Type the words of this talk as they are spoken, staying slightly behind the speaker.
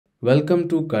Welcome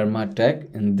to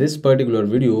karmatech. In this particular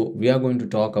video, we are going to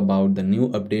talk about the new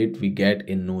update we get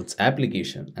in Notes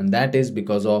application, and that is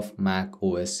because of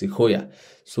macOS Sequoia.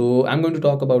 So I'm going to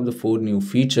talk about the 4 new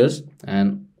features,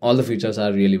 and all the features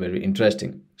are really very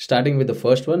interesting. Starting with the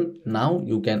first one, now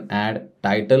you can add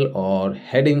title or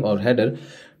heading or header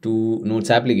to Notes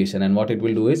application, and what it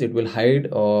will do is it will hide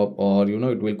or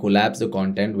it will collapse the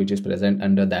content which is present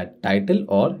under that title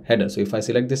or header. So if I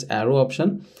select this arrow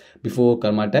option before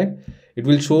karmatech, it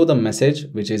will show the message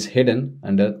which is hidden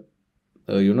under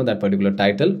that particular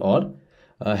title or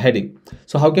heading.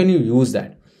 So how can you use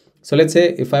that? So let's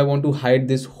say if I want to hide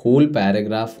this whole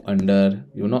paragraph under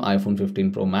iPhone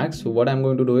 15 Pro Max, so what I'm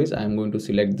going to do is I'm going to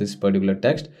select this particular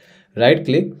text, right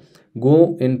click,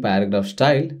 go in paragraph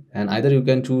style, and either you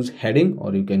can choose heading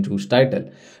or you can choose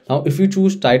title. Now if you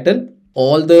choose title,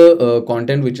 all the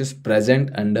content which is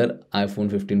present under iPhone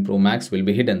 15 Pro Max will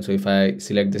be hidden. So if I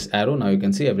select this arrow, now you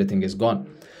can see everything is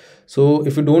gone. So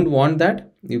if you don't want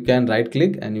that, you can right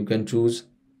click and you can choose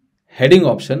heading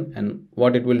option, and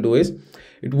what it will do is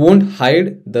it won't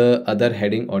hide the other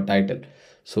heading or title.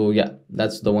 So yeah,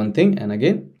 that's the one thing. And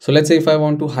again, so let's say if I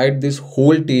want to hide this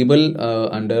whole table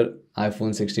under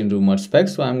iPhone 16 rumor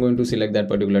specs, so I'm going to select that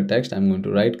particular text, I'm going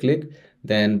to right click,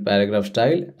 then paragraph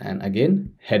style, and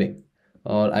again heading,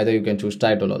 or either you can choose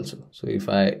title also. So if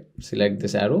I select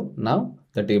this arrow, now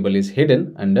the table is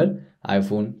hidden under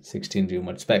iPhone 16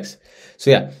 rumored specs. So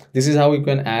yeah, this is how you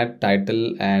can add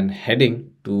title and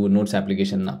heading to Notes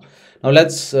application now. Now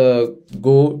let's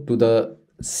go to the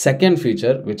second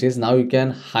feature, which is now you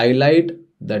can highlight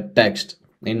the text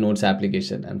in Notes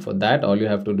application. And for that, all you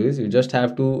have to do is you just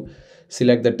have to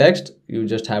select the text. You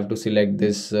just have to select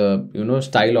this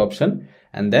style option,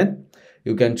 and then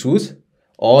you can choose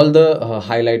all the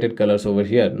highlighted colors over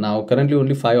here. Now currently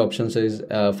only 5 options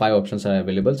are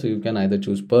available, so you can either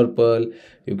choose purple,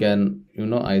 you can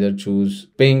either choose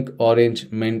pink,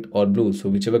 orange, mint, or blue. So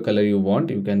whichever color you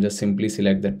want, you can just simply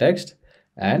select the text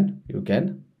and you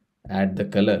can add the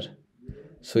color.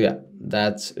 So yeah,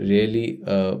 that's really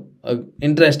a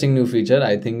interesting new feature.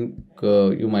 I think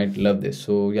you might love this.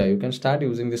 So yeah, you can start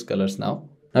using these colors now.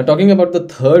 Now talking about the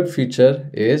third feature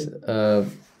is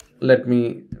let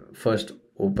me first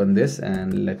open this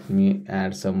and let me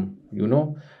add some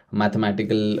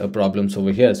mathematical problems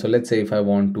over here. So let's say if I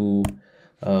want to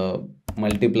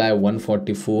multiply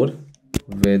 144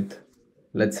 with,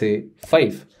 let's say,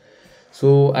 5.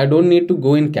 So I don't need to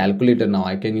go in calculator now.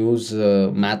 I can use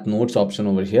math notes option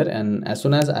over here, and as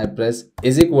soon as I press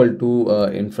is equal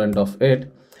to in front of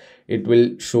it, it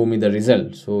will show me the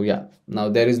result. So yeah, now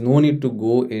there is no need to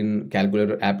go in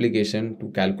calculator application to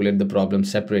calculate the problem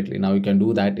separately. Now you can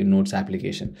do that in Notes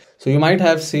application. So you might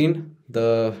have seen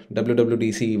the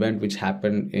WWDC event which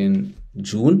happened in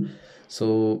June.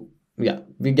 So yeah,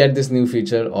 we get this new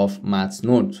feature of maths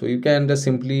note. So you can just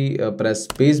simply press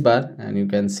spacebar and you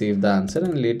can save the answer,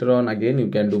 and later on again you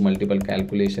can do multiple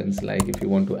calculations. Like if you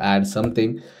want to add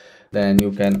something, then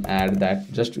you can add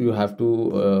that. Just you have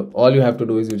to all you have to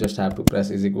do is you just have to press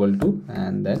is equal to,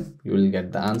 and then you will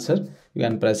get the answer. You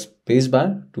can press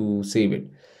spacebar to save it.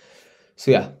 So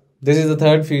yeah, this is the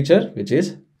third feature, which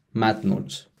is math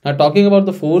notes. Now talking about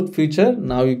the fourth feature,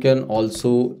 now you can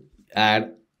also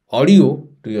add audio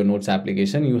to your Notes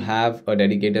application. You have a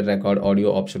dedicated record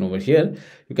audio option over here.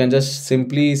 You can just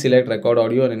simply select record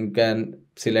audio, and you can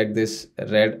select this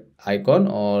red icon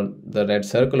or the red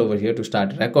circle over here to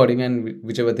start recording, and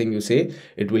whichever thing you say,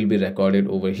 it will be recorded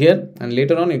over here, and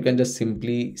later on you can just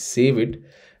simply save it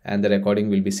and the recording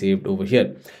will be saved over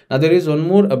here. Now there is one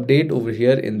more update over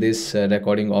here in this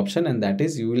recording option, and that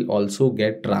is you will also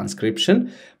get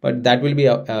transcription, but that will be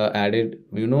added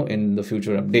in the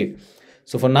future update.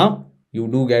 So for now, you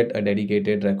do get a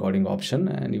dedicated recording option,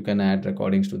 and you can add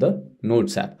recordings to the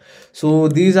Notes app. So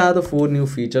these are the 4 new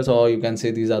features, or you can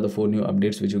say these are the 4 new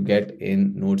updates which you get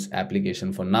in Notes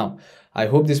application for now. I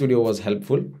hope this video was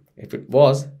helpful. If it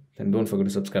was, then don't forget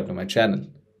to subscribe to my channel.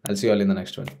 I'll see you all in the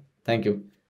next one. Thank you.